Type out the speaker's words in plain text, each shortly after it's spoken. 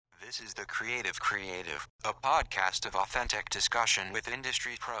This is The Creative, a podcast of authentic discussion with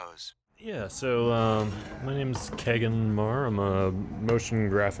industry pros. Yeah, so my name's Caegan. I'm a motion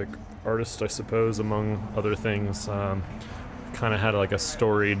graphic artist, I suppose, among other things. Kind of had like a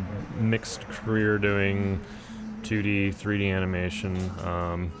storied mixed career doing 2D, 3D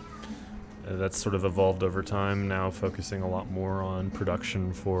animation. That's sort of evolved over time, now focusing a lot more on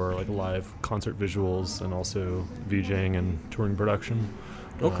production for like live concert visuals and also VJing and touring production.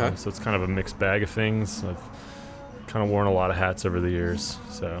 Okay. So it's kind of a mixed bag of things. I've kind of worn a lot of hats over the years,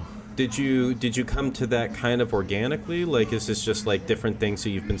 so... Did you come to that kind of organically? Like, is this just like different things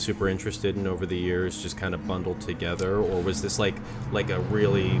that you've been super interested in over the years, just kind of bundled together, or was this like a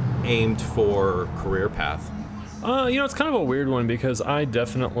really aimed for career path? It's kind of a weird one because I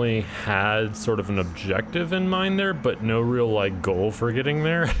definitely had sort of an objective in mind there, but no real like goal for getting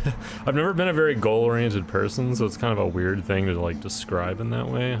there. I've never been a very goal-oriented person, so it's kind of a weird thing to like describe in that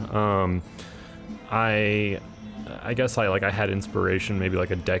way. I guess I had inspiration maybe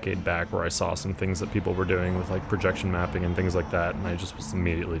like a decade back where I saw some things that people were doing with like projection mapping and things like that, and I just was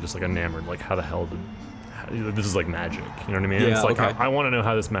immediately just like enamored, like how the hell this is like magic, you know what I mean? Yeah, it's like okay. I want to know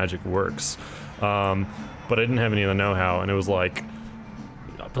how this magic works, but I didn't have any of the know-how, and it was like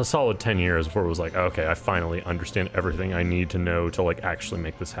a solid 10 years before it was like, okay, I finally understand everything I need to know to like actually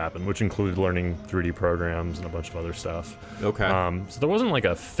make this happen, which included learning 3D programs and a bunch of other stuff. Okay. So there wasn't like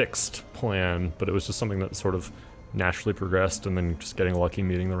a fixed plan, but it was just something that sort of naturally progressed, and then just getting lucky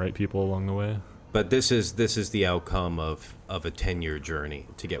meeting the right people along the way. But this is the outcome of a 10-year journey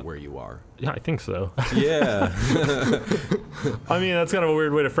to get where you are. Yeah, I think so. Yeah. I mean, that's kind of a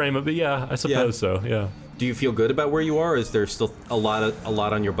weird way to frame it, but yeah, I suppose so, yeah. Do you feel good about where you are? Is there still a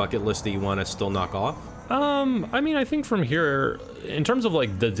lot on your bucket list that you want to still knock off? I mean, I think from here, in terms of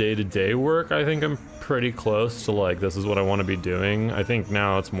like the day-to-day work, I think I'm pretty close to like, this is what I want to be doing. I think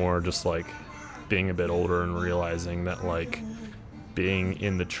now it's more just like being a bit older and realizing that like being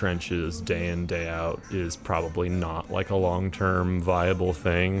in the trenches day in, day out is probably not like a long-term viable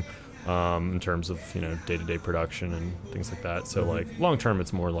thing in terms of, day-to-day production and things like that. So like long-term,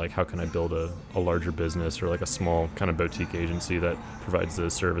 it's more like how can I build a larger business or like a small kind of boutique agency that provides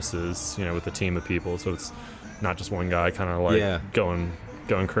those services, with a team of people. So it's not just one guy kind of like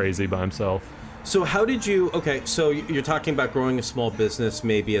going crazy by himself. So how did you, so you're talking about growing a small business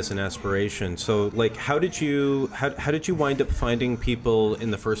maybe as an aspiration. So like how did you wind up finding people in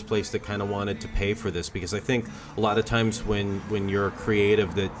the first place that kind of wanted to pay for this? Because I think a lot of times when you're a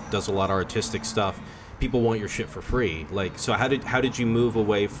creative that does a lot of artistic stuff, people want your shit for free. Like, so how did you move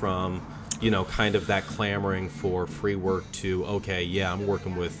away from, kind of that clamoring for free work to, I'm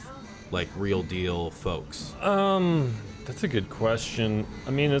working with like real deal folks? That's a good question.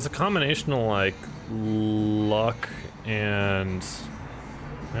 I mean, it's a combination of like luck and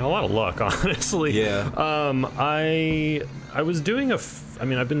a lot of luck, honestly. Yeah. I was doing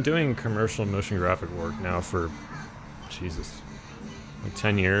I've been doing commercial motion graphic work now for like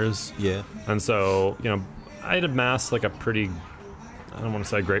 10 years. Yeah. And so, I had amassed like a pretty, I don't want to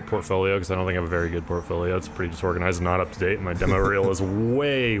say a great portfolio because I don't think I have a very good portfolio. It's pretty disorganized and not up to date. My demo reel is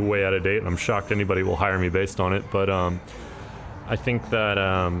way, way out of date, and I'm shocked anybody will hire me based on it. But I think that,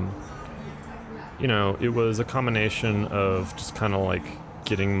 it was a combination of just kind of like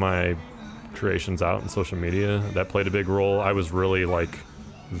getting my creations out on social media. That played a big role. I was really like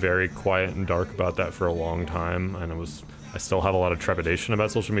very quiet and dark about that for a long time, and I still have a lot of trepidation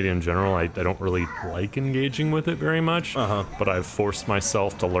about social media in general. I don't really like engaging with it very much, but I've forced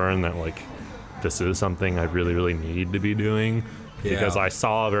myself to learn that like this is something I really, really need to be doing because I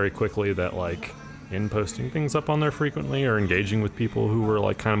saw very quickly that like in posting things up on there frequently or engaging with people who were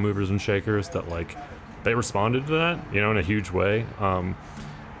like kind of movers and shakers that like they responded to that, in a huge way. And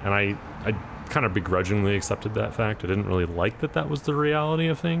I kind of begrudgingly accepted that fact. I didn't really like that was the reality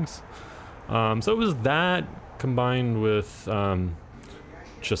of things. So it was that, combined with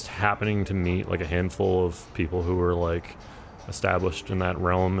just happening to meet like a handful of people who were like established in that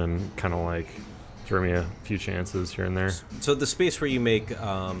realm and kind of like threw me a few chances here and there. So the space where you make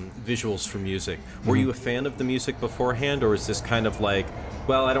visuals for music, were you a fan of the music beforehand, or is this kind of like,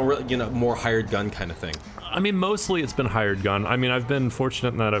 well, I don't really, more hired gun kind of thing? I mean, mostly it's been hired gun. I mean, I've been fortunate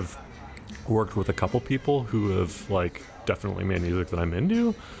in that I've worked with a couple people who have like definitely made music that I'm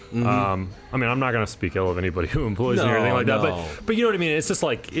into. I mean, I'm not going to speak ill of anybody who employs me or anything like that, but you know what I mean? It's just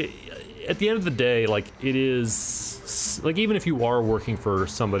like, at the end of the day, like it is, like even if you are working for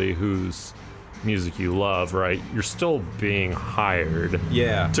somebody whose music you love, right, you're still being hired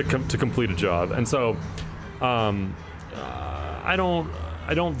to complete a job. And so I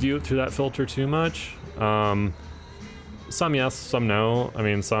don't view it through that filter too much. Some yes, some no. I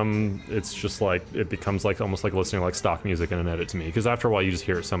mean, some it's just like it becomes like almost like listening to like stock music in an edit to me, because after a while you just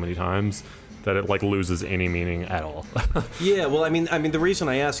hear it so many times that it like loses any meaning at all. Yeah, well, I mean, the reason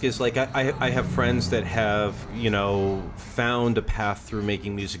I ask is like I have friends that have, you know, found a path through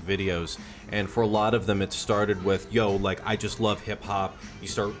making music videos, and for a lot of them it started with, yo, like I just love hip hop. You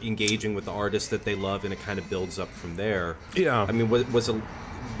start engaging with the artists that they love, and it kind of builds up from there. Yeah. I mean,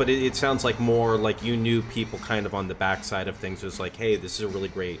 but it sounds like more like you knew people kind of on the backside of things. It was like, hey, this is a really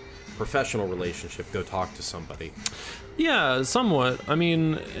great professional relationship. Go talk to somebody. Yeah, somewhat. I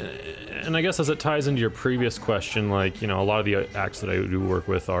mean, and I guess as it ties into your previous question, like, you know, a lot of the acts that I do work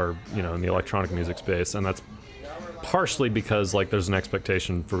with are, you know, in the electronic music space, and that's partially because, like, there's an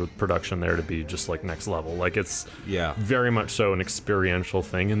expectation for production there to be just, like, next level. Like, it's very much so an experiential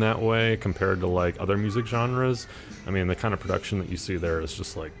thing in that way compared to, like, other music genres. I mean, the kind of production that you see there is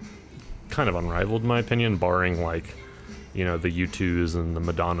just, like, kind of unrivaled, in my opinion, barring, like, you know, the U2s and the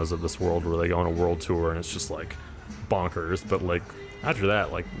Madonnas of this world where they go on a world tour and it's just, like, bonkers. But, like, after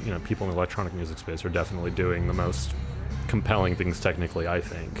that, like, you know, people in the electronic music space are definitely doing the most compelling things technically, I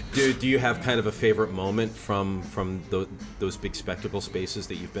think. Do you have kind of a favorite moment from those big spectacle spaces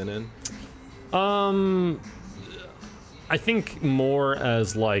that you've been in? I think more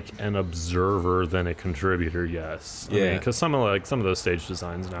as like an observer than a contributor, yes. I mean, because some of those stage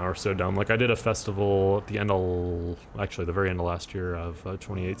designs now are so dumb. Like, I did a festival at the very end of last year of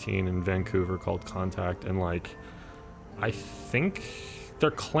 2018 in Vancouver called Contact, and like, I think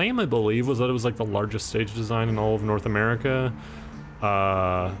their claim, I believe, was that it was like the largest stage design in all of North America.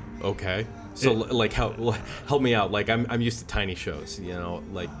 Okay. So, like, help me out. Like, I'm used to tiny shows, you know.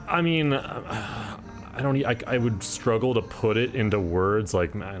 Like, I mean, I would struggle to put it into words.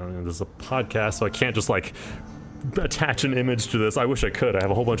 Like, I don't know. This is a podcast, so I can't just like attach an image to this. I wish I could. I have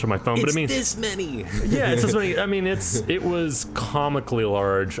a whole bunch on my phone, but I mean, this many. Yeah, it's this many. I mean, it was comically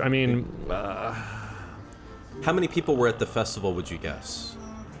large. I mean, how many people were at the festival? Would you guess?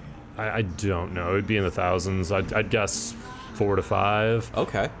 I don't know. It'd be in the thousands. I'd guess 4 to 5.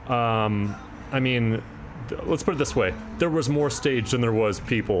 Okay. I mean, let's put it this way: there was more stage than there was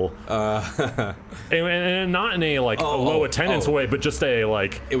people, and not in a like a low attendance way, but just a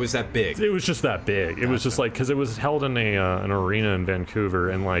like. It was that big. It was just that big. It was just like, because it was held in an arena in Vancouver,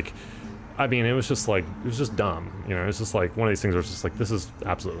 and like, I mean, it was just dumb. You know, it's just like one of these things where it's just like, this is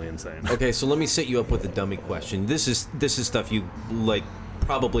absolutely insane. Okay, so let me set you up with a dummy question. This is stuff you like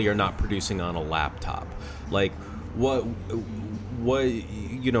probably are not producing on a laptop. Like, what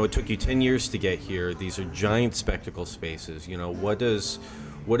you know, it took you 10 years to get here. These are giant spectacle spaces. You know, what is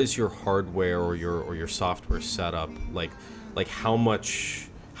your hardware or your software setup like how much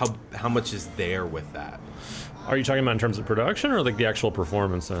is there with that? Are you talking about in terms of production or like the actual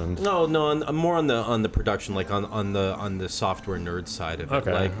performance end? No, more on the production, like on the software nerd side of it.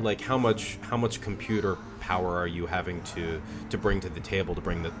 Okay. Like how much computer power are you having to bring to the table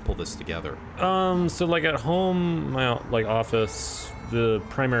to pull this together? So like at home, my like office, the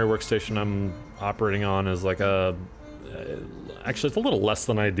primary workstation I'm operating on is like actually it's a little less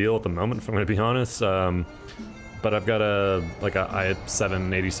than ideal at the moment, if I'm going to be honest. But I've got a i7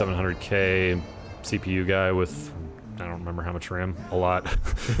 8700K CPU guy with, I don't remember how much RAM, a lot.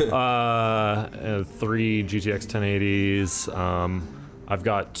 3 GTX 1080s. I've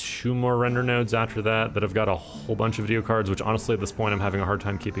got 2 more render nodes after that I've got a whole bunch of video cards, which honestly at this point I'm having a hard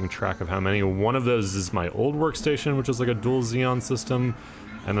time keeping track of how many. One of those is my old workstation, which is like a dual Xeon system,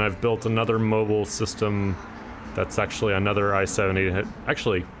 and then I've built another mobile system that's actually another i7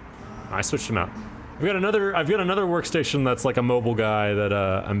 Actually, I switched them out. I've got another workstation that's like a mobile guy that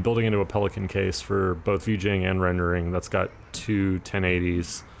I'm building into a Pelican case for both VJing and rendering. That's got 2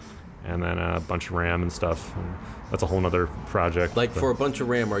 1080s and then a bunch of RAM and stuff. And that's a whole nother project. Like, for a bunch of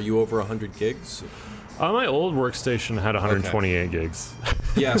RAM, are you over 100 gigs? My old workstation had 128 gigs.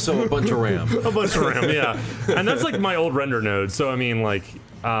 Yeah, so a bunch of RAM. A bunch of RAM, yeah. And that's like my old render node. So I mean, like,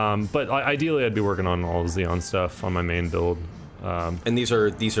 but ideally I'd be working on all Xeon stuff on my main build. And these are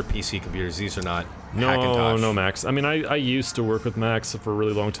PC computers. These are not Hackintosh. No Macs. I mean, I used to work with Macs for a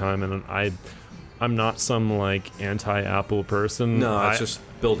really long time, and I'm not some like anti-Apple person. No, it's just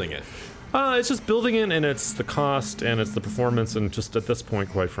building it. It's just building it, and it's the cost, and it's the performance, and just at this point,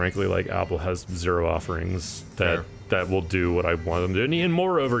 quite frankly, like, Apple has 0 offerings that will do what I want them to do. And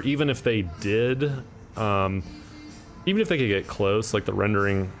moreover, even if they did, even if they could get close, like the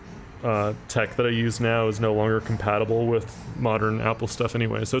rendering tech that I use now is no longer compatible with modern Apple stuff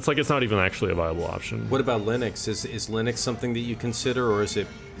anyway. So it's like, it's not even actually a viable option. What about Linux? Is Linux something that you consider, or is it...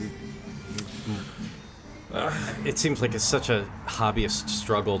 it seems like it's such a hobbyist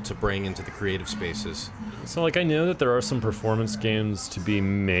struggle to bring into the creative spaces. So, like, I know that there are some performance games to be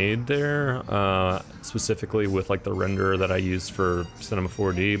made there, specifically with, like, the renderer that I use for Cinema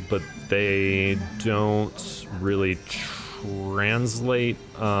 4D, but they don't really translate.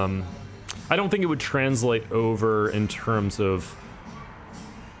 I don't think it would translate over in terms of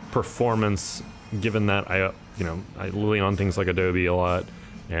performance, given that I lean on things like Adobe a lot,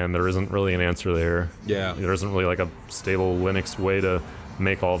 and there isn't really an answer there. Yeah. There isn't really, like, a stable Linux way to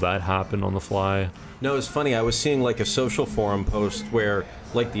make all that happen on the fly. No, it's funny. I was seeing like a social forum post where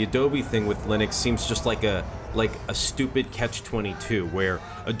like the Adobe thing with Linux seems just like a stupid catch-22 where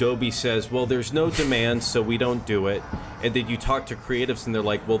Adobe says, well, there's no demand, so we don't do it. And then you talk to creatives and they're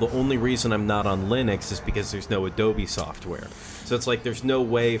like, well, the only reason I'm not on Linux is because there's no Adobe software. So it's like there's no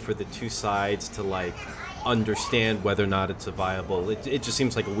way for the two sides to like understand whether or not it's a viable. It just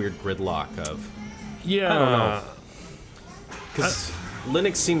seems like a weird gridlock of, Yeah. I don't know. Because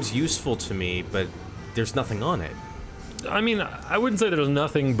Linux seems useful to me, but there's nothing on it. I mean, I wouldn't say there's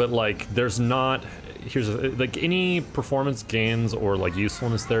nothing, but like there's not. Like any performance gains or like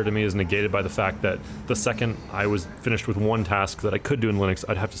usefulness there to me is negated by the fact that the second I was finished with one task that I could do in Linux,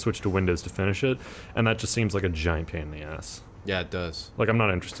 I'd have to switch to Windows to finish it, and that just seems like a giant pain in the ass. Yeah, it does. Like I'm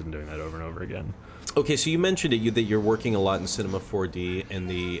not interested in doing that over and over again. Okay, so you mentioned that you're working a lot in Cinema 4D and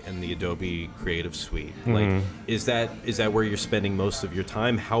the Adobe Creative Suite. Like, is that where you're spending most of your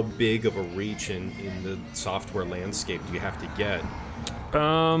time? How big of a reach in the software landscape do you have to get?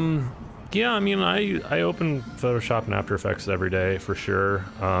 Yeah, I mean, I open Photoshop and After Effects every day for sure,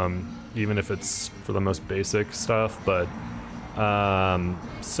 even if it's for the most basic stuff. But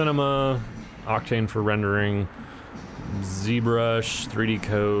Cinema, Octane for rendering, ZBrush, 3D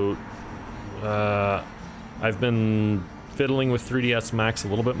Coat. I've been fiddling with 3ds Max a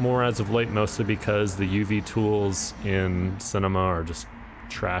little bit more as of late, mostly because the UV tools in Cinema are just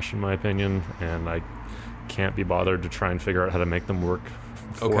trash in my opinion, and I can't be bothered to try and figure out how to make them work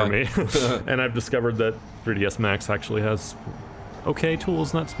for me. And I've discovered that 3ds Max actually has okay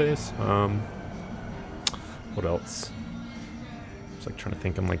tools in that space. What else? Just like trying to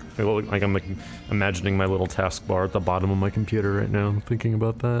think. I'm imagining my little taskbar at the bottom of my computer right now, thinking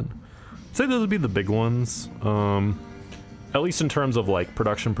about that. I'd say those would be the big ones. At least in terms of like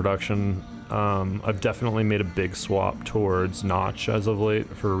production. I've definitely made a big swap towards Notch as of late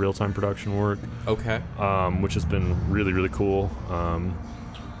for real-time production work. Okay. Which has been really, really cool.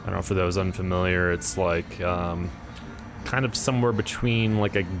 I don't know, for those unfamiliar, it's like kind of somewhere between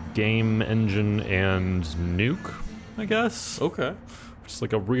like a game engine and Nuke, I guess. Okay. Which is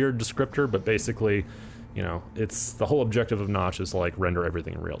like a weird descriptor, but basically, it's the whole objective of Notch is to like render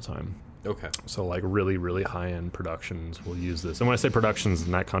everything in real time. Okay. So like really, really high-end productions will use this. And when I say productions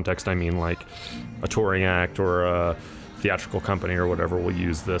in that context, I mean like a touring act or a theatrical company or whatever will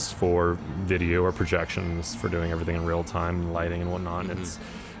use this for video or projections for doing everything in real time, lighting and whatnot. Mm-hmm.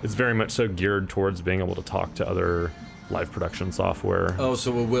 It's very much so geared towards being able to talk to other live production software. Oh,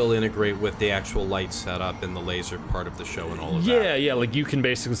 so it will integrate with the actual light setup and the laser part of the show and all of that. Yeah, like you can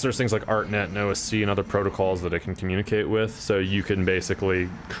basically, there's things like ArtNet and OSC and other protocols that it can communicate with, so you can basically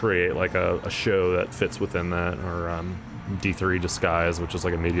create like a show that fits within that, or D3 Disguise, which is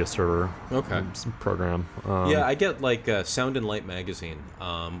like a media server program. Yeah, I get like Sound and Light magazine,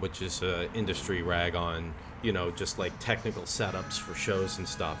 which is an industry rag on, just like technical setups for shows and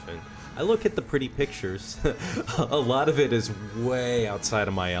stuff, and I look at the pretty pictures. A lot of it is way outside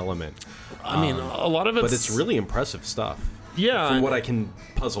of my element. I mean, a lot of it, but it's really impressive stuff. Yeah, from what I can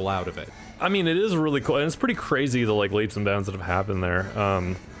puzzle out of it. I mean, it is really cool, and it's pretty crazy the like leaps and bounds that have happened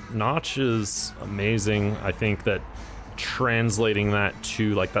there. Notch is amazing. I think that translating that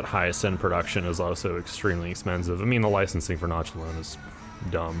to like that highest end production is also extremely expensive. I mean, the licensing for Notch alone is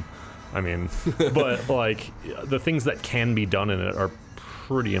dumb. I mean, but like the things that can be done in it are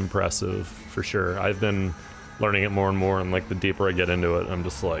pretty impressive for sure. I've been learning it more and more, and like the deeper I get into it, I'm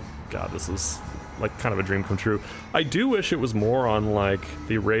just like, God, this is like kind of a dream come true. I do wish it was more on like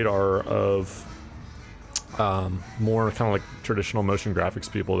the radar of more kind of like traditional motion graphics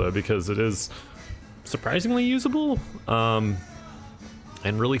people though, because it is surprisingly usable and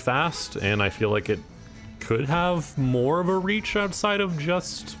really fast, and I feel like it could have more of a reach outside of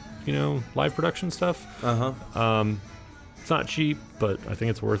just live production stuff. It's not cheap, but I think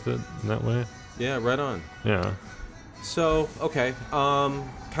it's worth it in that way. Yeah, right on. Yeah. So, okay,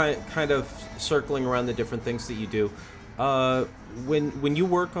 kind of circling around the different things that you do. When you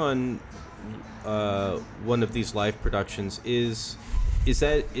work on one of these live productions, is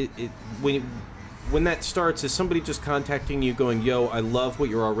that when that starts? Is somebody just contacting you, going, "Yo, I love what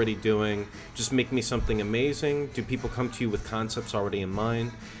you're already doing. Just make me something amazing"? Do people come to you with concepts already in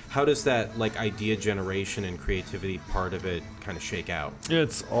mind? how does that like idea generation and creativity part of it kind of shake out?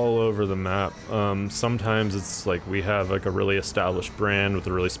 It's all over the map. Sometimes it's like we have like a really established brand with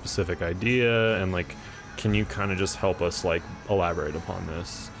a really specific idea, and like, can you kind of just help us like elaborate upon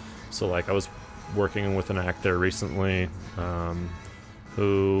this? So like I was working with an actor recently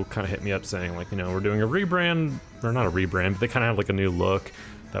who kind of hit me up saying like, we're doing a rebrand, or not a rebrand, but they kind of have like a new look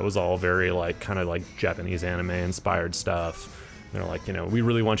that was all very like kind of like Japanese anime inspired stuff. They're like, we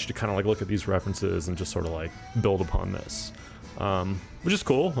really want you to kind of like look at these references and just sort of like build upon this, which is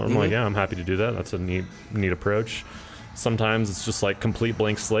cool. I'm like, yeah, I'm happy to do that. That's a neat approach. Sometimes it's just like complete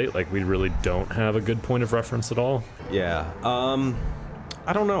blank slate. Like we really don't have a good point of reference at all. Yeah.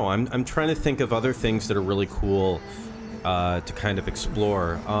 I don't know. I'm trying to think of other things that are really cool to kind of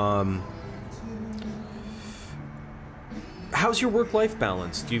explore. How's your work-life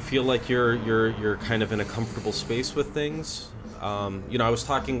balance? Do you feel like you're kind of in a comfortable space with things? I was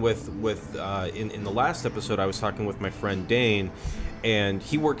talking with in the last episode, I was talking with my friend Dane, and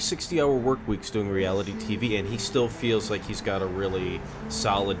he works 60-hour work weeks doing reality TV, and he still feels like he's got a really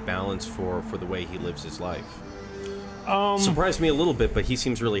solid balance for the way he lives his life. Surprised me a little bit, but he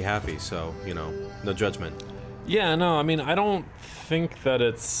seems really happy, so, no judgment. Yeah, no, I mean, I don't think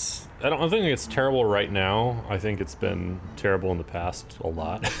it's terrible right now. I think it's been terrible in the past a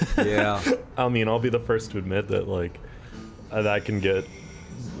lot. Yeah. I mean, I'll be the first to admit that, like, that can get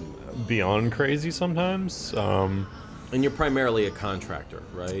beyond crazy sometimes. And you're primarily a contractor,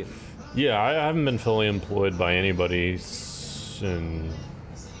 right? Yeah, I haven't been fully employed by anybody in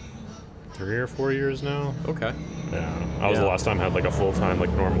 3 or 4 years now. Okay. Yeah, that was the last time I had like a full-time,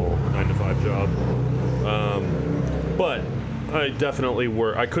 like normal 9-to-5 job. But I definitely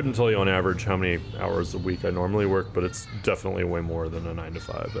work. I couldn't tell you on average how many hours a week I normally work, but it's definitely way more than a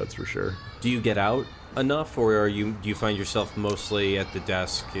 9-to-5. That's for sure. Do you get out enough, or do you find yourself mostly at the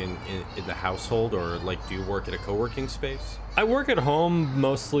desk in the household, or like do you work at a co-working space? I work at home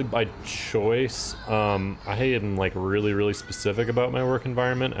mostly by choice. I am like really, really specific about my work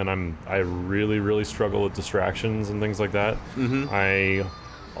environment, and I really, really struggle with distractions and things like that. Mm-hmm. I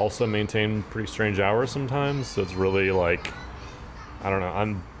also maintain pretty strange hours sometimes, so it's really like, I don't know,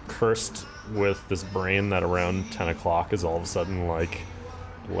 I'm cursed with this brain that around 10 o'clock is all of a sudden like,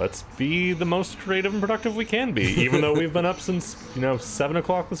 let's be the most creative and productive we can be, even though we've been up since 7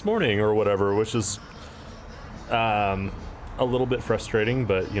 o'clock this morning or whatever, which is a little bit frustrating,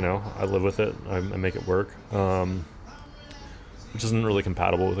 but I live with it. I make it work, which isn't really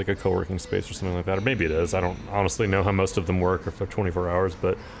compatible with like a co-working space or something like that, or maybe it is. I don't honestly know how most of them work, or if they're 24 hours,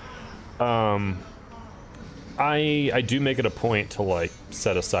 but I do make it a point to like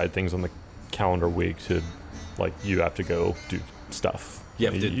set aside things on the calendar week to like, you have to go do stuff. You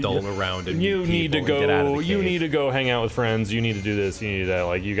have to dole around and you need to go. Get out of the cave. You need to go hang out with friends. You need to do this. You need to do that.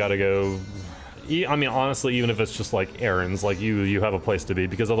 Like, you got to go. I mean, honestly, even if it's just like errands, like you have a place to be,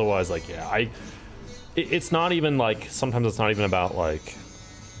 because otherwise, like, it's not even like, sometimes it's not even about like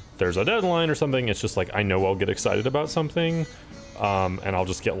there's a deadline or something. It's just like, I know I'll get excited about something, and I'll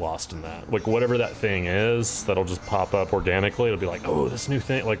just get lost in that. Like, whatever that thing is, that'll just pop up organically. It'll be like, oh, this new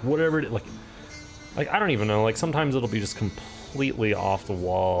thing, like whatever it, like I don't even know. Like, sometimes it'll be just completely off the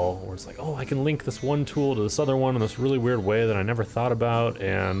wall, where it's like, oh, I can link this one tool to this other one in this really weird way that I never thought about,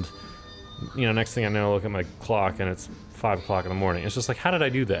 and next thing I know, I look at my clock and it's 5 o'clock in the morning. It's just like, how did I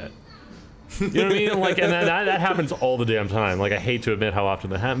do that? You know what I mean? Like, and that happens all the damn time. Like, I hate to admit how often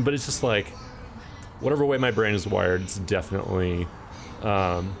that happens, but it's just like, whatever way my brain is wired, it's definitely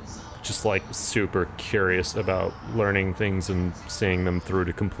just like super curious about learning things and seeing them through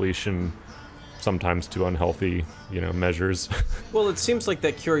to completion, sometimes to unhealthy, measures. Well, it seems like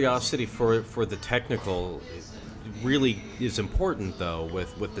that curiosity for the technical really is important, though,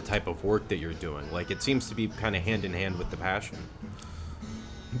 with the type of work that you're doing. Like, it seems to be kind of hand in hand with the passion.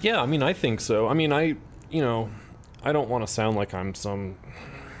 Yeah, I mean, I think so. I mean, I don't want to sound like I don't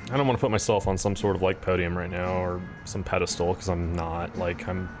want to put myself on some sort of like podium right now or some pedestal, because I'm not. Like,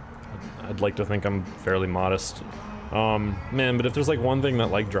 I'd like to think I'm fairly modest. Man, but if there's like one thing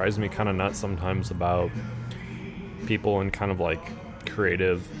that like drives me kind of nuts sometimes about people in kind of like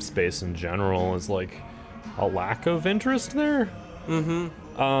creative space in general, is like a lack of interest there.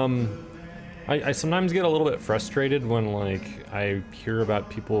 Mm-hmm. I sometimes get a little bit frustrated when like I hear about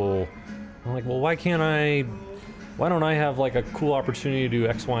people. I'm like, well, why don't I have like a cool opportunity to do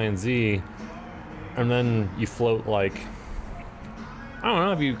X, Y, and Z? And then you float like, I don't know,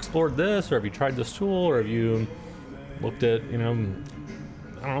 have you explored this, or have you tried this tool, or have you looked at, I don't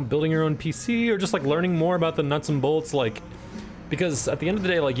know, building your own PC, or just like learning more about the nuts and bolts, like, because at the end of the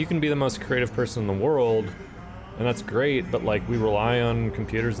day, like, you can be the most creative person in the world, and that's great, but like we rely on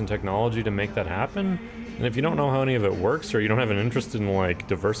computers and technology to make that happen. And if you don't know how any of it works, or you don't have an interest in like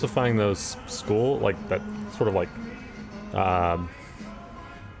diversifying those that sort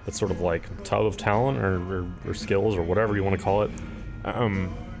of like tub of talent or skills or whatever you want to call it,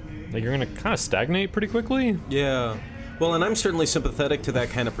 like you're gonna kind of stagnate pretty quickly. Yeah. Well, and I'm certainly sympathetic to that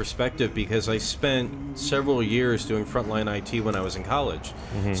kind of perspective because I spent several years doing frontline IT when I was in college.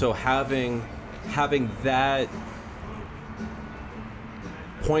 Mm-hmm. So having that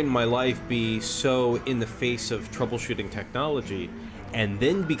point in my life be so in the face of troubleshooting technology and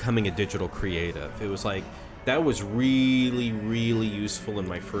then becoming a digital creative, it was like that was really, really useful in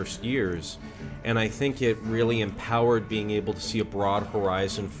my first years. And I think it really empowered being able to see a broad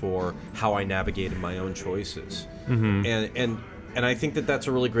horizon for how I navigated my own choices. Mm-hmm. And I think that that's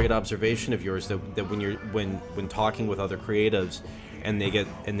a really great observation of yours, that when talking with other creatives and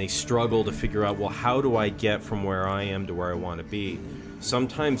they struggle to figure out, well, how do I get from where I am to where I want to be?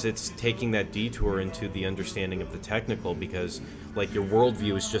 Sometimes it's taking that detour into the understanding of the technical, because like your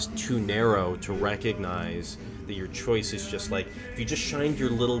worldview is just too narrow to recognize that your choice is just like, if you just shined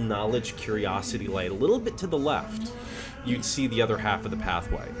your little knowledge curiosity light a little bit to the left, you'd see the other half of the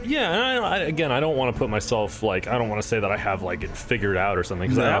pathway. Yeah, and I don't want to put myself, like, I don't want to say that I have, like, it figured out or something,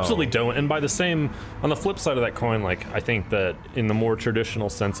 because I absolutely don't. And on the flip side of that coin, like, I think that in the more traditional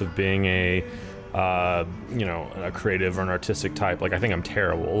sense of being a creative or an artistic type, like, I think I'm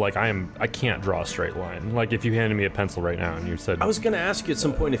terrible. Like, I can't draw a straight line. Like, if you handed me a pencil right now and you said... I was going to ask you at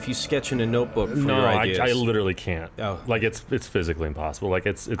some point if you sketch in a notebook for your ideas. No, I literally can't. Oh. Like, it's physically impossible. Like,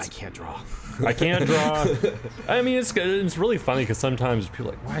 it's I can't draw. I can't draw. I mean, it's really funny because sometimes people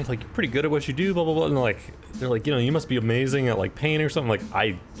are like, why? Like, you're pretty good at what you do, blah, blah, blah. And they're like, you must be amazing at, like, painting or something. Like,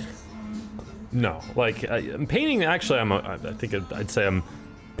 no. Like, painting, actually, I'd say I'm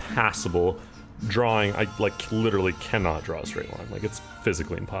passable. Drawing, I like literally cannot draw a straight line. Like, it's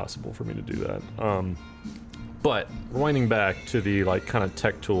physically impossible for me to do that. But winding back to the like kind of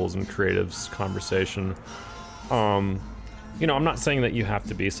tech tools and creatives conversation, I'm not saying that you have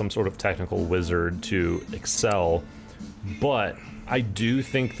to be some sort of technical wizard to excel, but I do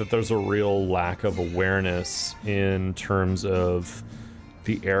think that there's a real lack of awareness in terms of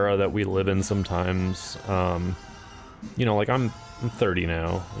the era that we live in sometimes. Like I'm 30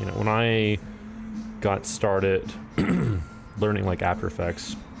 now. When I got started learning like After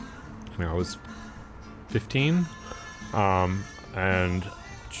Effects, I was 15, and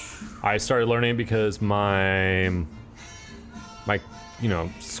I started learning because my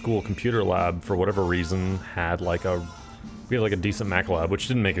school computer lab, for whatever reason, had like a decent Mac lab, which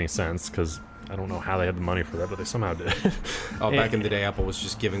didn't make any sense because I don't know how they had the money for that, but they somehow did. Back in the day, Apple was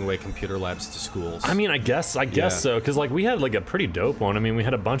just giving away computer labs to schools. I mean, I guess so, because like we had like a pretty dope one. I mean, we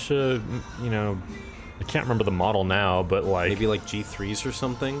had a bunch of, I can't remember the model now, but like... Maybe like G3s or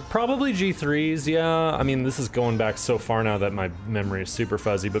something? Probably G3s, yeah. I mean, this is going back so far now that my memory is super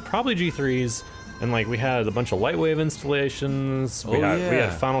fuzzy, but probably G3s. And like we had a bunch of Lightwave installations. We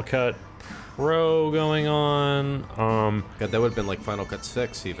had Final Cut Pro going on. God, that would have been like Final Cut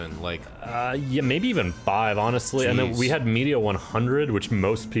 6 even, like... maybe even 5, honestly. Jeez. And then we had Media 100, which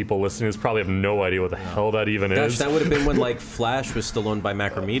most people listening to this probably have no idea what the hell that even is. That would have been when like Flash was still owned by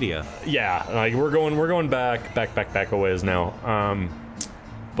Macromedia. Yeah, like we're going back a ways now.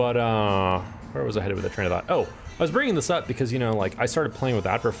 But where was I headed with the train of thought? Oh, I was bringing this up because I started playing with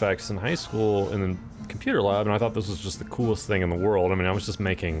After Effects in high school in the computer lab, and I thought this was just the coolest thing in the world. I mean, I was just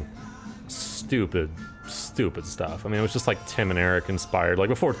making stupid stuff. I mean, it was just like Tim and Eric inspired. Like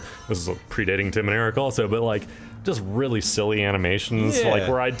before, this is predating Tim and Eric also, but like just really silly animations, like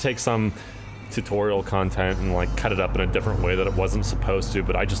where I'd take some tutorial content and like cut it up in a different way that it wasn't supposed to,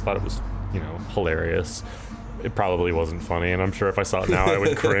 but I just thought it was, hilarious. It probably wasn't funny, and I'm sure if I saw it now I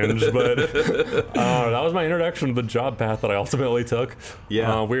would cringe, but that was my introduction to the job path that I ultimately took.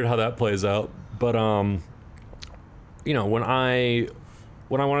 Yeah. Weird how that plays out. But, when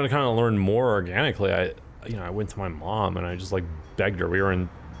I wanted to kind of learn more organically, I went to my mom and I just like begged her. We were in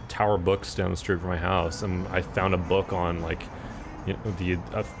Tower Books down the street from my house, and I found a book on like, the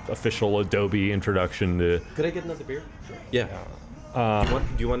official Adobe introduction to... Could I get another beer? Sure. Yeah. Do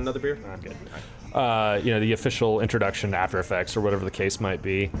you want another beer? I'm good. The official introduction to After Effects or whatever the case might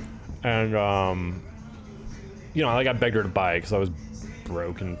be. And, I begged her to buy it because I was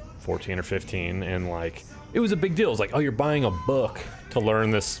broke and 14 or 15, and like it was a big deal. It was like, oh, you're buying a book to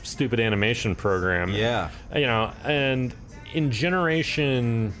learn this stupid animation program. Yeah. And in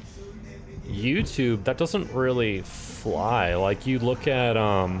Generation YouTube, that doesn't really fly. Like you look at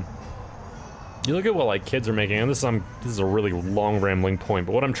what like kids are making, and this is a really long rambling point,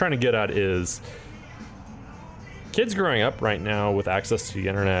 but what I'm trying to get at is kids growing up right now with access to the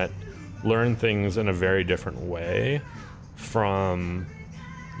internet learn things in a very different way from,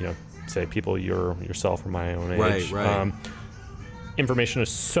 say people yourself or my own age. Right. Information is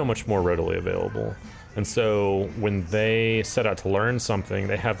so much more readily available. And so when they set out to learn something,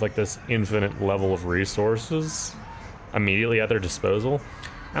 they have like this infinite level of resources immediately at their disposal.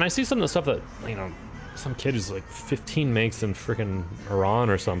 And I see some of the stuff that, some kid who's like 15 makes in freaking Iran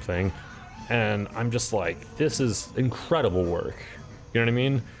or something. And I'm just like, this is incredible work. You know what I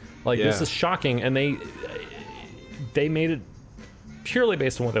mean? Like, This is shocking. And they made it purely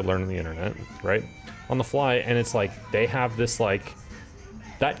based on what they learned on the internet, right? On the fly. And it's like, they have this like,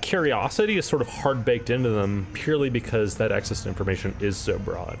 that curiosity is sort of hard baked into them purely because that access to information is so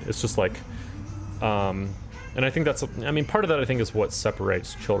broad. It's just like, and I think part of that I think is what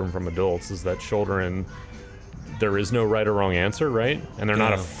separates children from adults is that children, there is no right or wrong answer, right? And they're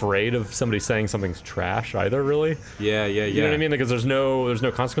not afraid of somebody saying something's trash either, really. Yeah. You know what I mean? Because there's no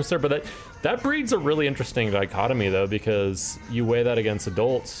consequence there. But that breeds a really interesting dichotomy, though, because you weigh that against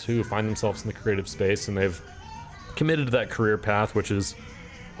adults who find themselves in the creative space and they've committed to that career path, which is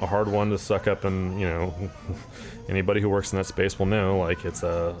a hard one to suck up, and anybody who works in that space will know, like, it's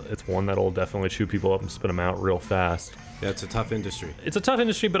one that'll definitely chew people up and spit them out real fast. Yeah, it's a tough industry. It's a tough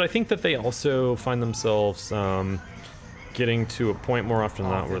industry, but I think that they also find themselves getting to a point more often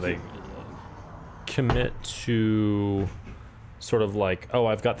than not where they commit to sort of like, oh,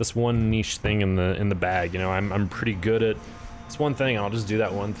 I've got this one niche thing in the bag. I'm pretty good at this one thing, and I'll just do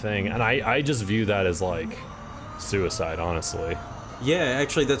that one thing. And I just view that as like suicide, honestly. Yeah,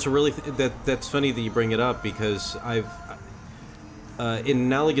 actually, that's that's funny that you bring it up, because I've in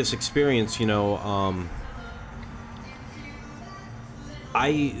analogous experience, because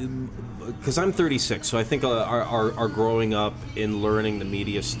I'm 36, so I think our growing up in learning the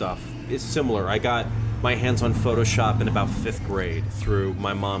media stuff is similar. I got my hands on Photoshop in about 5th grade through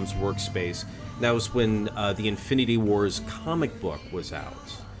my mom's workspace. That was when the Infinity Wars comic book was out.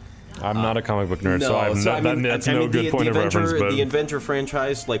 I'm not a comic book nerd, that's no good point of Avenger, reference. But the Avenger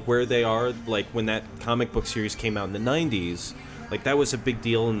franchise, like where they are, like when that comic book series came out in the 90s, like that was a big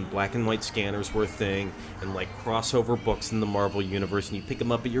deal, and black and white scanners were a thing, and like crossover books in the Marvel universe, and you pick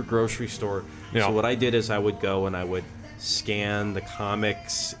them up at your grocery store. Yeah. So what I did is I would go and I would scan the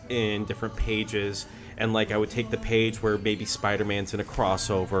comics in different pages, and like I would take the page where maybe Spider-Man's in a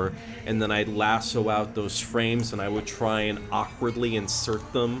crossover, and then I'd lasso out those frames, and I would try and awkwardly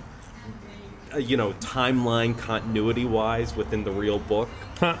insert them, timeline continuity wise within the real book.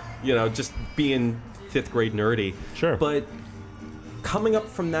 Just being 5th grade nerdy. Sure. But coming up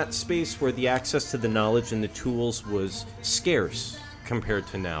from that space where the access to the knowledge and the tools was scarce compared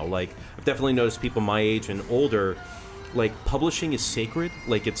to now, like I've definitely noticed people my age and older, like publishing is sacred.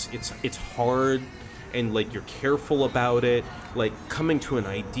 Like it's hard, and like you're careful about it. Like coming to an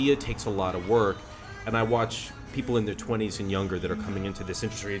idea takes a lot of work, and I watch people in their 20s and younger that are coming into this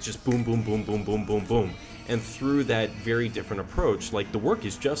industry. It's just boom, boom, boom, boom, boom, boom, boom. And through that very different approach, like the work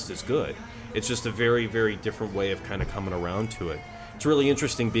is just as good. It's just a very, very different way of kind of coming around to it. It's really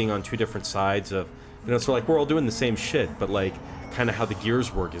interesting being on two different sides of, so like we're all doing the same shit, but like kind of how the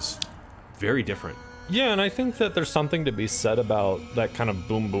gears work is very different. Yeah, and I think that there's something to be said about that kind of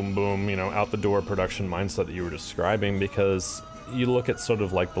boom, boom, boom, out the door production mindset that you were describing, because you look at sort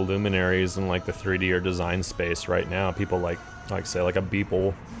of like the luminaries in like the 3D or design space right now, people like say like a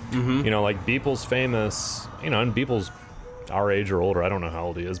Beeple, like Beeple's famous, and Beeple's our age or older. I don't know how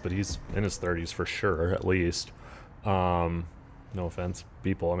old he is, but he's in his 30s for sure, at least. No offense,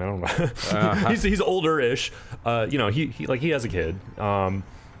 Beeple. I mean, I don't know. he's older-ish. He has a kid.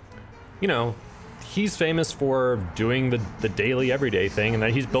 He's famous for doing the daily, everyday thing, and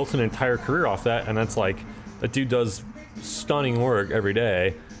that he's built an entire career off that. And that's like, that dude does stunning work every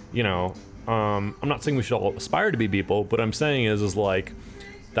day. I'm not saying we should all aspire to be Beeple, but I'm saying is like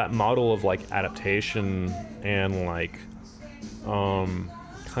that model of like adaptation and like kind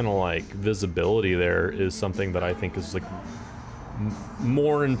of like visibility there is something that I think is like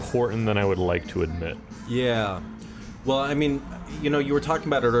more important than I would like to admit. Yeah. Well, I mean, you were talking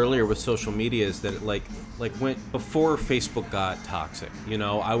about it earlier with social media, is that like when before Facebook got toxic,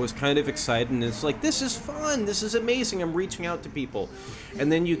 I was kind of excited, and it's like, this is fun, this is amazing, I'm reaching out to people.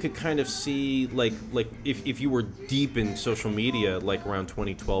 And then you could kind of see like if you were deep in social media, like around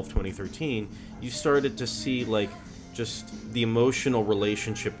 2012, 2013, you started to see like just the emotional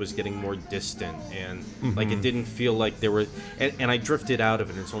relationship was getting more distant, and like it didn't feel like there were, and I drifted out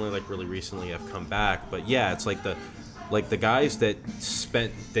of it, and it's only like really recently I've come back. But yeah, it's like the guys that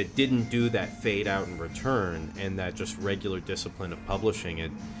didn't do that fade out and return and that just regular discipline of publishing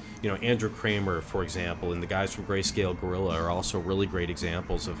it, Andrew Kramer, for example, and the guys from Grayscale Gorilla are also really great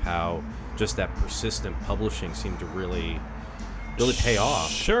examples of how just that persistent publishing seemed to really pay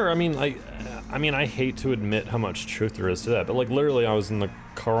off. Sure. I mean, I hate to admit how much truth there is to that, but like literally, I was in the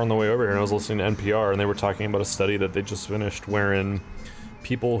car on the way over here and I was listening to NPR, and they were talking about a study that they just finished, wherein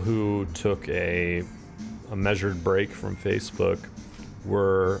people who took a measured break from Facebook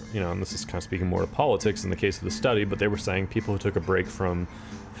were, and this is kind of speaking more to politics in the case of the study, but they were saying people who took a break from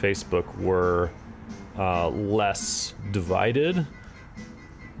Facebook were less divided,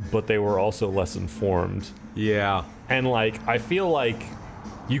 but they were also less informed. Yeah. And like, I feel like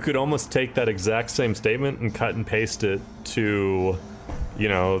you could almost take that exact same statement and cut and paste it to,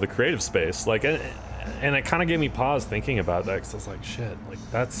 the creative space. Like, and it kind of gave me pause thinking about that, because I was like, shit, like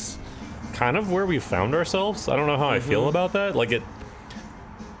that's kind of where we found ourselves. I don't know how I feel about that. Like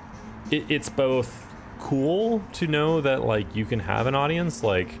it's both cool to know that like you can have an audience.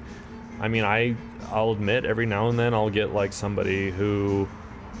 Like, I mean, I'll admit every now and then I'll get like somebody who,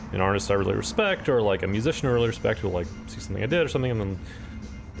 an artist I really respect, or like a musician I really respect, who like see something I did or something, and then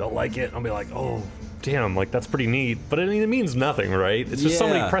they'll like it, and I'll be like, oh damn, like that's pretty neat. But I mean, it means nothing, right? It's just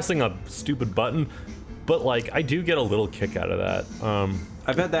somebody pressing a stupid button. But like, I do get a little kick out of that.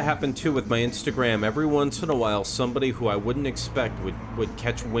 I've had that happen too with my Instagram. Every once in a while, somebody who I wouldn't expect would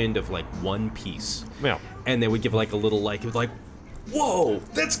catch wind of like one piece. Yeah. And they would give like a little like, it was like, whoa,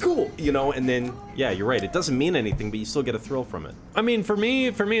 that's cool, and then, yeah, you're right. It doesn't mean anything, but you still get a thrill from it. I mean, for me,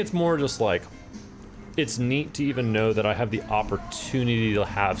 it's more just like, it's neat to even know that I have the opportunity to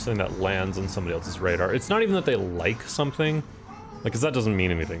have something that lands on somebody else's radar. It's not even that they like something, like, because that doesn't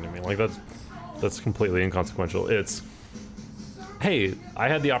mean anything to me. Like, that's completely inconsequential. It's, hey, I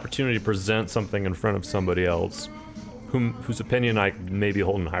had the opportunity to present something in front of somebody else whose opinion I maybe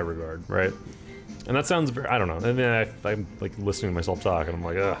hold in high regard, right? And that sounds very, I don't know. And then I'm like listening to myself talk, and I'm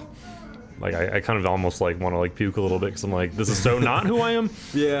like, ugh. Like, I kind of almost like want to like puke a little bit, because I'm like, this is so not who I am.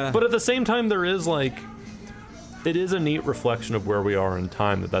 Yeah. But at the same time, there is like, it is a neat reflection of where we are in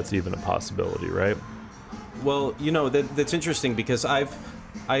time that's even a possibility, right? Well, that's interesting, because I've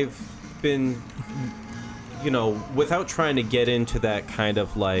been, without trying to get into that kind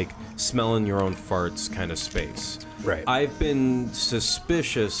of like smelling your own farts kind of space. Right. I've been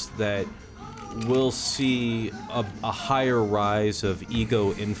suspicious that we'll see a higher rise of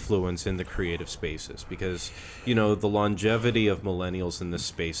ego influence in the creative spaces, because, the longevity of millennials in this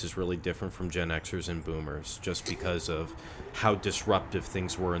space is really different from Gen Xers and Boomers, just because of how disruptive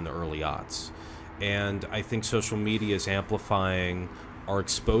things were in the early aughts. And I think social media is amplifying our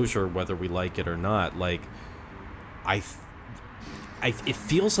exposure, whether we like it or not. Like, it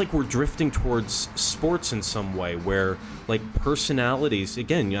feels like we're drifting towards sports in some way, where like personalities,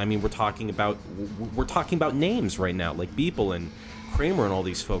 again, I mean, we're talking about names right now, like Beeple and Kramer and all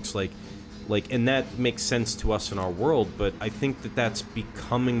these folks, like, and that makes sense to us in our world, but I think that that's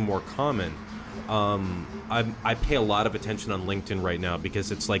becoming more common. I pay a lot of attention on LinkedIn right now,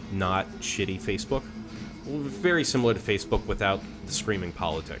 because it's like not shitty Facebook, very similar to Facebook without the screaming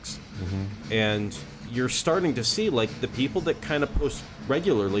politics. And you're starting to see like the people that kind of post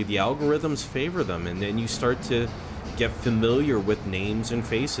regularly, the algorithms favor them, and then you start to get familiar with names and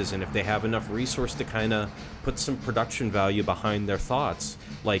faces, and if they have enough resource to kind of put some production value behind their thoughts,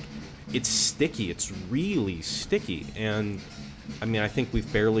 like, it's sticky. It's really sticky. And I mean, I think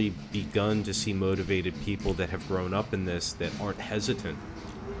we've barely begun to see motivated people that have grown up in this that aren't hesitant.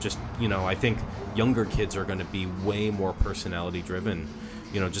 Just, I think younger kids are going to be way more personality driven,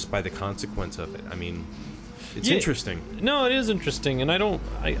 just by the consequence of it. I mean, it's interesting. No, it is interesting, and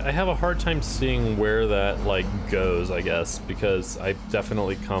I have a hard time seeing where that like goes, I guess, because I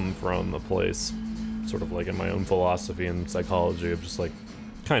definitely come from a place, sort of like in my own philosophy and psychology, of just like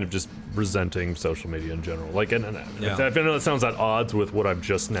kind of just resenting social media in general. Like, and I know that sounds at odds with what I've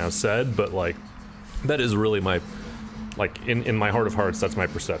just now said, but like, that is really my, like, in my heart of hearts, that's my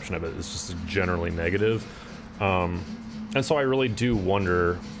perception of it. It's just generally negative. And so I really do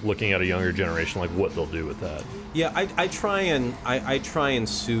wonder, looking at a younger generation, like what they'll do with that. Yeah, I try and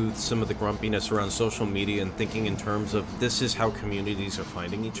soothe some of the grumpiness around social media, and thinking in terms of this is how communities are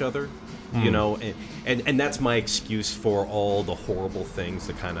finding each other, and that's my excuse for all the horrible things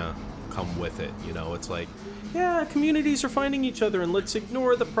that kind of come with it. It's like, yeah, communities are finding each other, and let's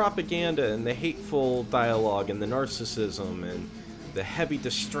ignore the propaganda and the hateful dialogue and the narcissism and the heavy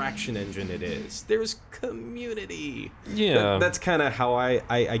distraction engine it is. There's community. Yeah. That's kind of how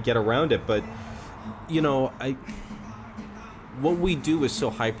I get around it. But, what we do is so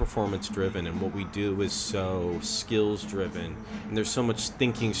high performance driven, and what we do is so skills driven, and there's so much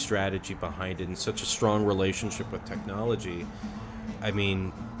thinking strategy behind it, and such a strong relationship with technology. I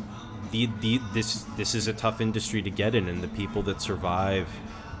mean, this is a tough industry to get in, and the people that survive,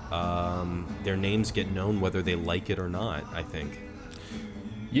 their names get known whether they like it or not, I think.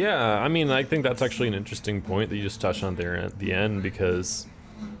 Yeah, I mean, I think that's actually an interesting point that you just touched on there at the end, because,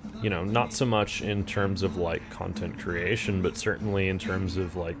 you know, not so much in terms of like content creation, but certainly in terms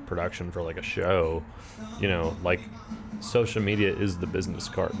of like production for like a show, you know, like social media is the business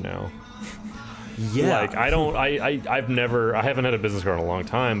card now. Yeah. Like, I haven't had a business card in a long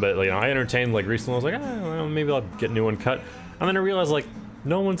time, but, like, you know, I entertained, like, recently, I was like, well, maybe I'll get a new one cut. And then I realized, like,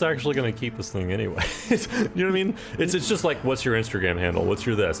 no one's actually going to keep this thing anyway. You know what I mean? It's just like, what's your Instagram handle? What's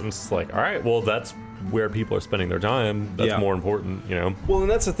your this? And it's just like, all right, well, that's where people are spending their time. That's more important, you know? Well, and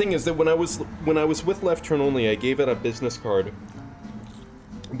that's the thing, is that when I was with Left Turn Only, I gave it a business card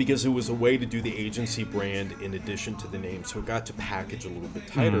because it was a way to do the agency brand in addition to the name, so it got to package a little bit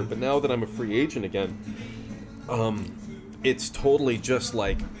tighter. But now that I'm a free agent again, it's totally just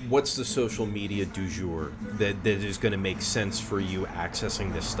like, what's the social media du jour that is going to make sense for you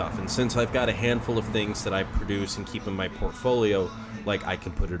accessing this stuff? And since I've got a handful of things that I produce and keep in my portfolio, like, I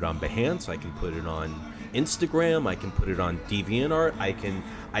can put it on Behance, I can put it on Instagram, I can put it on DeviantArt, I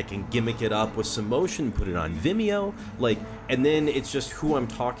can gimmick it up with some motion, put it on Vimeo, like, and then it's just who I'm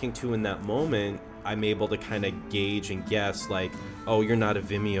talking to in that moment. I'm able to kind of gauge and guess, like, oh, you're not a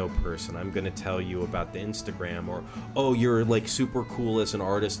Vimeo person, I'm going to tell you about the Instagram, or, oh, you're like super cool as an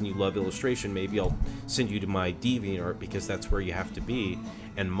artist and you love illustration, maybe I'll send you to my DeviantArt because that's where you have to be.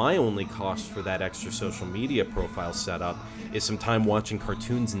 And my only cost for that extra social media profile setup is some time watching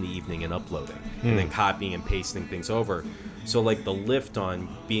cartoons in the evening and uploading, and then copying and pasting things over. So, like, the lift on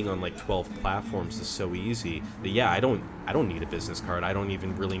being on like 12 platforms is so easy that, yeah, I don't need a business card. I don't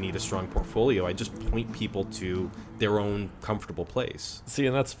even really need a strong portfolio. I just point people to their own comfortable place. See,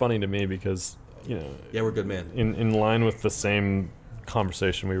 and that's funny to me because, you know... Yeah, we're good, man. In line with the same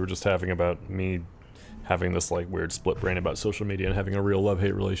conversation we were just having about me having this, like, weird split brain about social media and having a real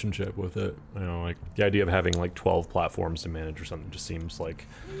love-hate relationship with it. You know, like, the idea of having, like, 12 platforms to manage or something just seems, like,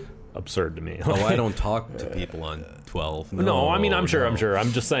 absurd to me. Oh, I don't talk to people on 12. No, I mean, I'm sure.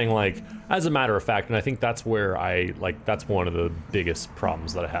 I'm just saying, like, as a matter of fact, and I think that's where that's one of the biggest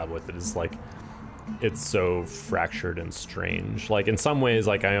problems that I have with it is, like, it's so fractured and strange. Like, in some ways,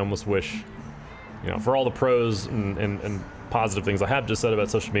 like, I almost wish, you know, for all the pros and positive things I have just said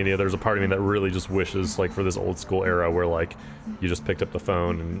about social media, there's a part of me that really just wishes, like, for this old school era where, like, you just picked up the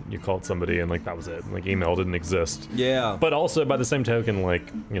phone and you called somebody and, like, that was it. Like, email didn't exist. Yeah. But also, by the same token,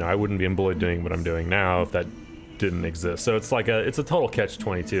 like, you know, I wouldn't be employed doing what I'm doing now if that didn't exist. So it's like it's a total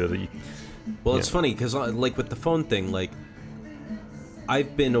catch-22 that you... Well, it's funny because, like, with the phone thing, like,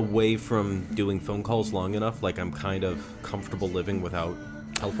 I've been away from doing phone calls long enough, like, I'm kind of comfortable living without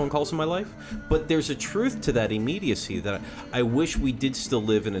telephone calls in my life, but there's a truth to that immediacy that I wish we did still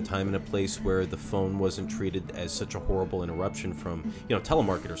live in a time and a place where the phone wasn't treated as such a horrible interruption from, you know,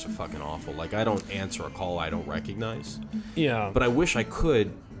 telemarketers are fucking awful. Like, I don't answer a call I don't recognize. Yeah. But I wish I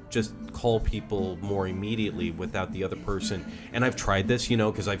could just call people more immediately without the other person. And I've tried this, you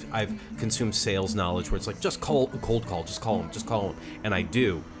know, because I've consumed sales knowledge where it's like, just cold call, just call them. And I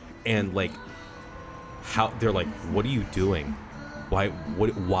do. And, like, how they're like, what are you doing? Why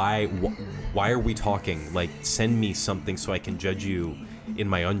are we talking? Like, send me something so I can judge you in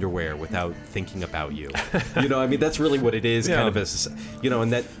my underwear without thinking about you. You know, I mean, that's really what it is, kind of, as, you know,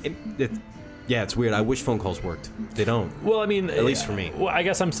 and yeah, it's weird. I wish phone calls worked. They don't. Well, I mean, at least for me. Well, I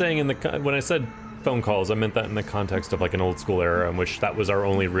guess I'm saying when I said phone calls, I meant that in the context of, like, an old school era in which that was our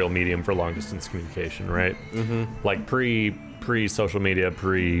only real medium for long distance communication, right? Mm-hmm. Like, pre social media,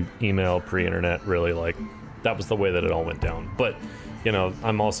 pre email, pre internet, really, like, that was the way that it all went down. But, you know,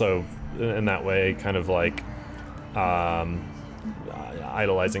 I'm also in that way kind of like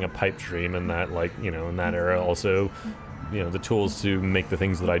idolizing a pipe dream, and that, like, you know, in that era also, you know, the tools to make the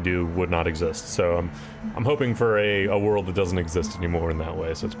things that I do would not exist. So I'm hoping for a world that doesn't exist anymore in that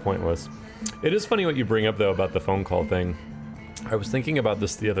way, so it's pointless. It is funny what you bring up, though, about the phone call thing. I was thinking about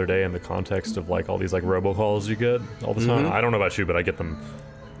this the other day in the context of, like, all these, like, robocalls you get all the time. I don't know about you, but I get them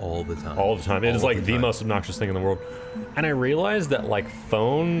all the time. It is, like, the most obnoxious thing in the world. And I realized that, like,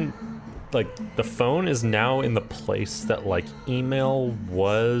 the phone is now in the place that, like, email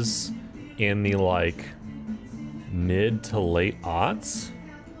was in the, like, mid to late aughts,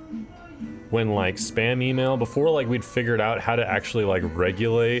 when, like, spam email, before, like, we'd figured out how to actually, like,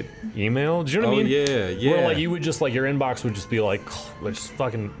 regulate email. Do you know what I mean? Yeah. Where, like, you would just, like, your inbox would just be like just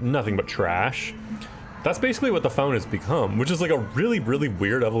fucking nothing but trash. That's basically what the phone has become, which is, like, a really, really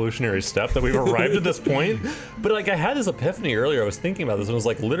weird evolutionary step that we've arrived at this point. But, like, I had this epiphany earlier. I was thinking about this, and it was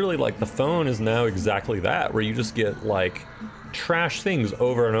like, literally, like, the phone is now exactly that, where you just get, like, trash things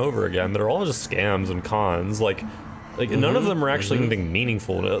over and over again that are all just scams and cons. Like none of them are actually anything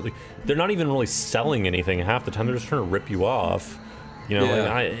meaningful. Like, they're not even really selling anything half the time. They're just trying to rip you off. You know,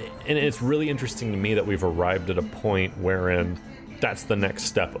 and it's really interesting to me that we've arrived at a point wherein that's the next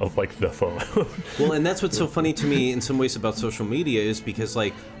step of like the phone. Well, and that's what's so funny to me in some ways about social media is because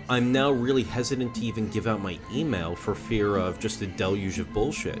like I'm now really hesitant to even give out my email for fear of just a deluge of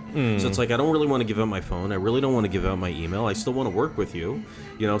bullshit. So it's like I don't really want to give out my phone. I really don't want to give out my email. I still want to work with you,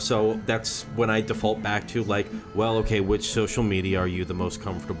 you know. So that's when I default back to like, well, okay, which social media are you the most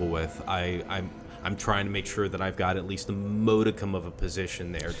comfortable with? I'm trying to make sure that I've got at least a modicum of a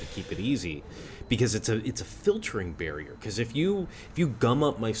position there to keep it easy, because it's a filtering barrier. Because if you gum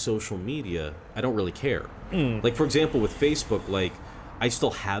up my social media, I don't really care. Like for example, with Facebook, like I still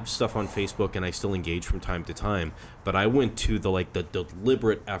have stuff on Facebook and I still engage from time to time, but I went to the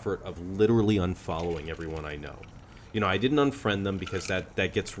deliberate effort of literally unfollowing everyone I know. You know, I didn't unfriend them because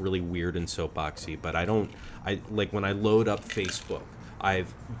that gets really weird and soapboxy. But I like when I load up Facebook,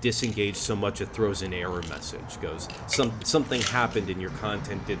 I've disengaged so much it throws an error message. Goes, something happened and your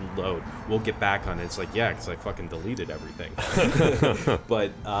content didn't load. We'll get back on it. It's like, yeah, because I fucking deleted everything.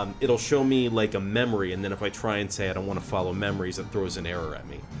 But it'll show me like a memory, and then if I try and say I don't want to follow memories, it throws an error at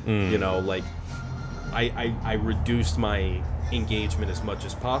me. You know, like I reduced my engagement as much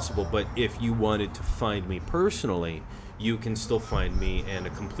as possible. But if you wanted to find me personally, you can still find me and a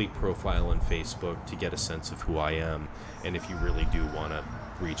complete profile on Facebook to get a sense of who I am. And if you really do want to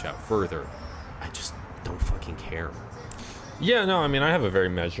reach out further, I just don't fucking care. Yeah, no, I mean, I have a very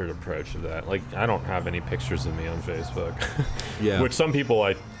measured approach to that. Like, I don't have any pictures of me on Facebook. Yeah. Which some people,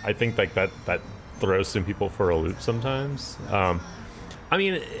 I think, like, that throws some people for a loop sometimes. I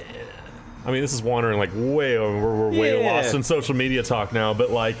mean, this is wandering, like, way over. We're way lost in social media talk now,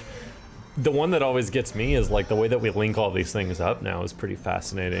 but, like, the one that always gets me is, like, the way that we link all these things up now is pretty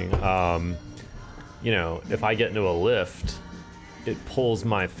fascinating. You know, if I get into a lift, it pulls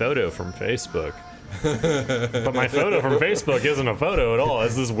my photo from Facebook. But my photo from Facebook isn't a photo at all.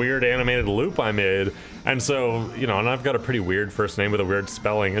 It's this weird animated loop I made. And so, you know, and I've got a pretty weird first name with a weird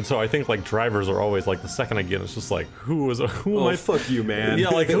spelling. And so I think, like, drivers are always, like, the second I get, it's just like, who am I? Fuck you, man. Yeah,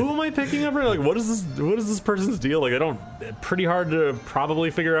 like, who am I picking up? Like, what is this person's deal? Like, pretty hard to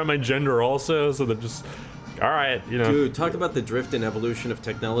probably figure out my gender also. So they're just, all right, you know. Dude, talk about the drift and evolution of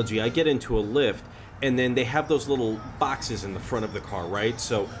technology. I get into a lift, and then they have those little boxes in the front of the car, right?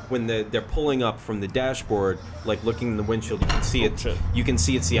 So when they're pulling up from the dashboard, like looking in the windshield, you can see it. You can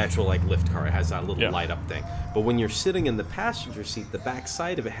see it's the actual like lift car. It has that little light up thing. But when you're sitting in the passenger seat, the back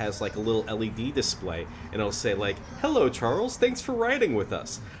side of it has like a little LED display, and it'll say like, "Hello, Charles. Thanks for riding with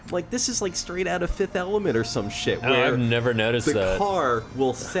us." I'm like, this is like straight out of Fifth Element or some shit. Oh, where I've never noticed the that. The car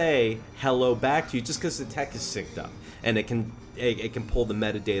will say hello back to you just because the tech is synced up, and it can pull the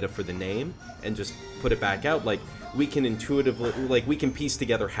metadata for the name and just put it back out. Like, we can intuitively, like, we can piece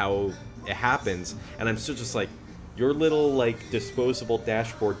together how it happens, and I'm still just like, your little, like, disposable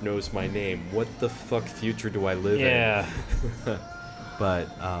dashboard knows my name. What the fuck future do I live in? But,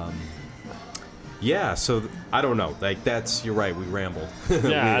 yeah, so, I don't know. Like, you're right, we rambled.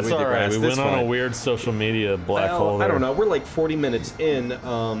 Yeah, that's all right. We went on a weird social media black hole there. I don't know. We're like 40 minutes in,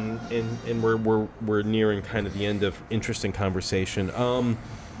 and we're nearing kind of the end of interesting conversation.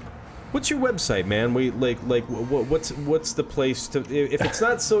 What's your website, man? What's the place to, if it's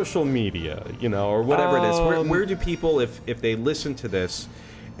not social media, you know, or whatever it is, where do people, if they listen to this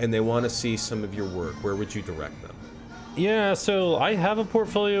and they want to see some of your work, where would you direct them? Yeah, so I have a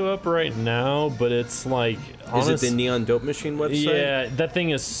portfolio up right now, but it's like... Is it the Neon Dope Machine website? Yeah, that thing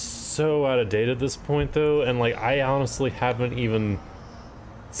is so out of date at this point, though, and like I honestly haven't even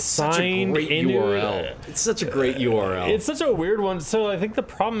signed into URL. It's such a great URL. It's such a weird one. So I think the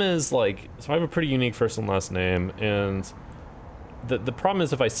problem is, like, so I have a pretty unique first and last name, and the problem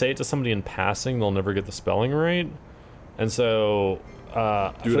is if I say it to somebody in passing, they'll never get the spelling right, and so...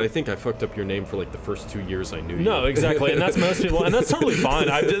 Dude, I think I fucked up your name for like the first 2 years I knew you. No, exactly, and that's most people, and that's totally fine.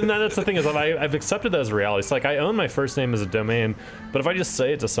 That's the thing is, I've accepted that as reality. It's like I own my first name as a domain, but if I just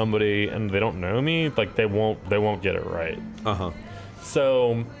say it to somebody and they don't know me, like they won't get it right.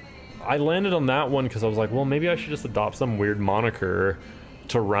 So I landed on that one because I was like, well, maybe I should just adopt some weird moniker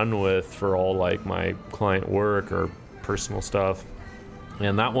to run with for all like my client work or personal stuff,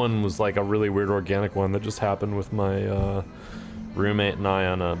 and that one was like a really weird organic one that just happened with my roommate and I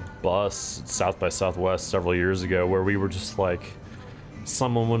on a bus South by Southwest several years ago, where we were just like,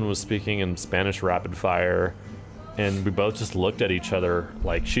 some woman was speaking in Spanish rapid fire, and we both just looked at each other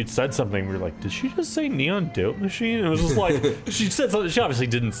like she'd said something. We were like, did she just say Neon Dope Machine? And it was just like, she said something. She obviously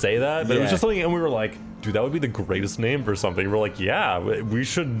didn't say that, but it was just something, and we were like, dude, that would be the greatest name for something. We're like, yeah, we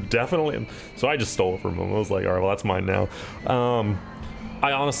should definitely. So I just stole it from him. I was like, all right, well, that's mine now.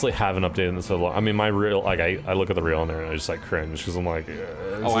 I honestly haven't updated this so long. I mean, my reel, like, I look at the reel on there and I just like cringe because I'm like,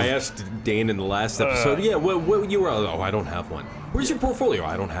 I asked Dane in the last episode, what you were, I don't have one. Where's your portfolio?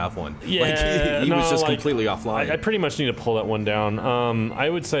 I don't have one. Yeah, like, he was just completely offline. I pretty much need to pull that one down. I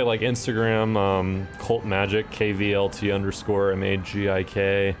would say like Instagram, Cult Magic,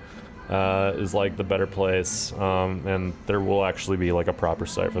 KVLT_MAGIK. Is like the better place, and there will actually be like a proper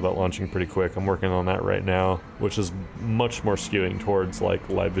site for that launching pretty quick. I'm working on that right now, which is much more skewing towards like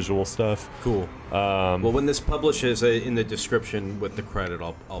live visual stuff. Cool. Well, when this publishes, in the description with the credit,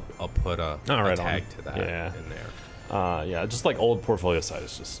 I'll put a tag to that in there. Yeah, just like old portfolio site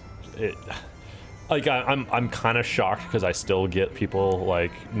is just it. Like I'm kind of shocked because I still get people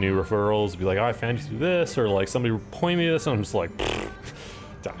like new referrals, be like, oh, I found you through this, or like somebody point me to this, and I'm just like.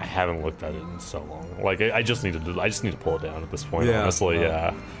 I haven't looked at it in so long. Like I just need to pull it down at this point. Honestly,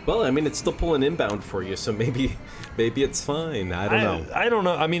 yeah. Well, I mean, it's still pulling inbound for you, so maybe it's fine. I don't know. I don't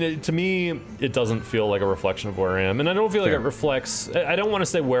know. I mean, to me, it doesn't feel like a reflection of where I am, and I don't feel like it reflects. I don't want to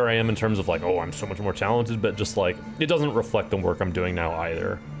say where I am in terms of like, oh, I'm so much more talented, but just like it doesn't reflect the work I'm doing now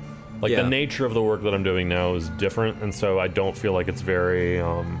either. Like the nature of the work that I'm doing now is different, and so I don't feel like it's very,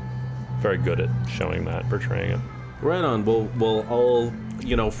 very good at showing that, portraying it. Right on. Well, I'll,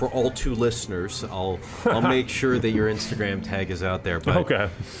 for all two listeners, I'll make sure that your Instagram tag is out there. But okay.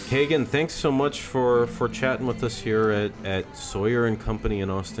 Caegan, thanks so much for chatting with us here at Sawyer and Company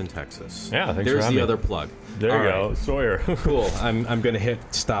in Austin, Texas. Yeah, thanks There's for having the me. other plug. There you go, Sawyer. Cool. I'm going to hit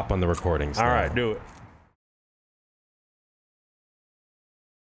stop on the recordings. All right, do it.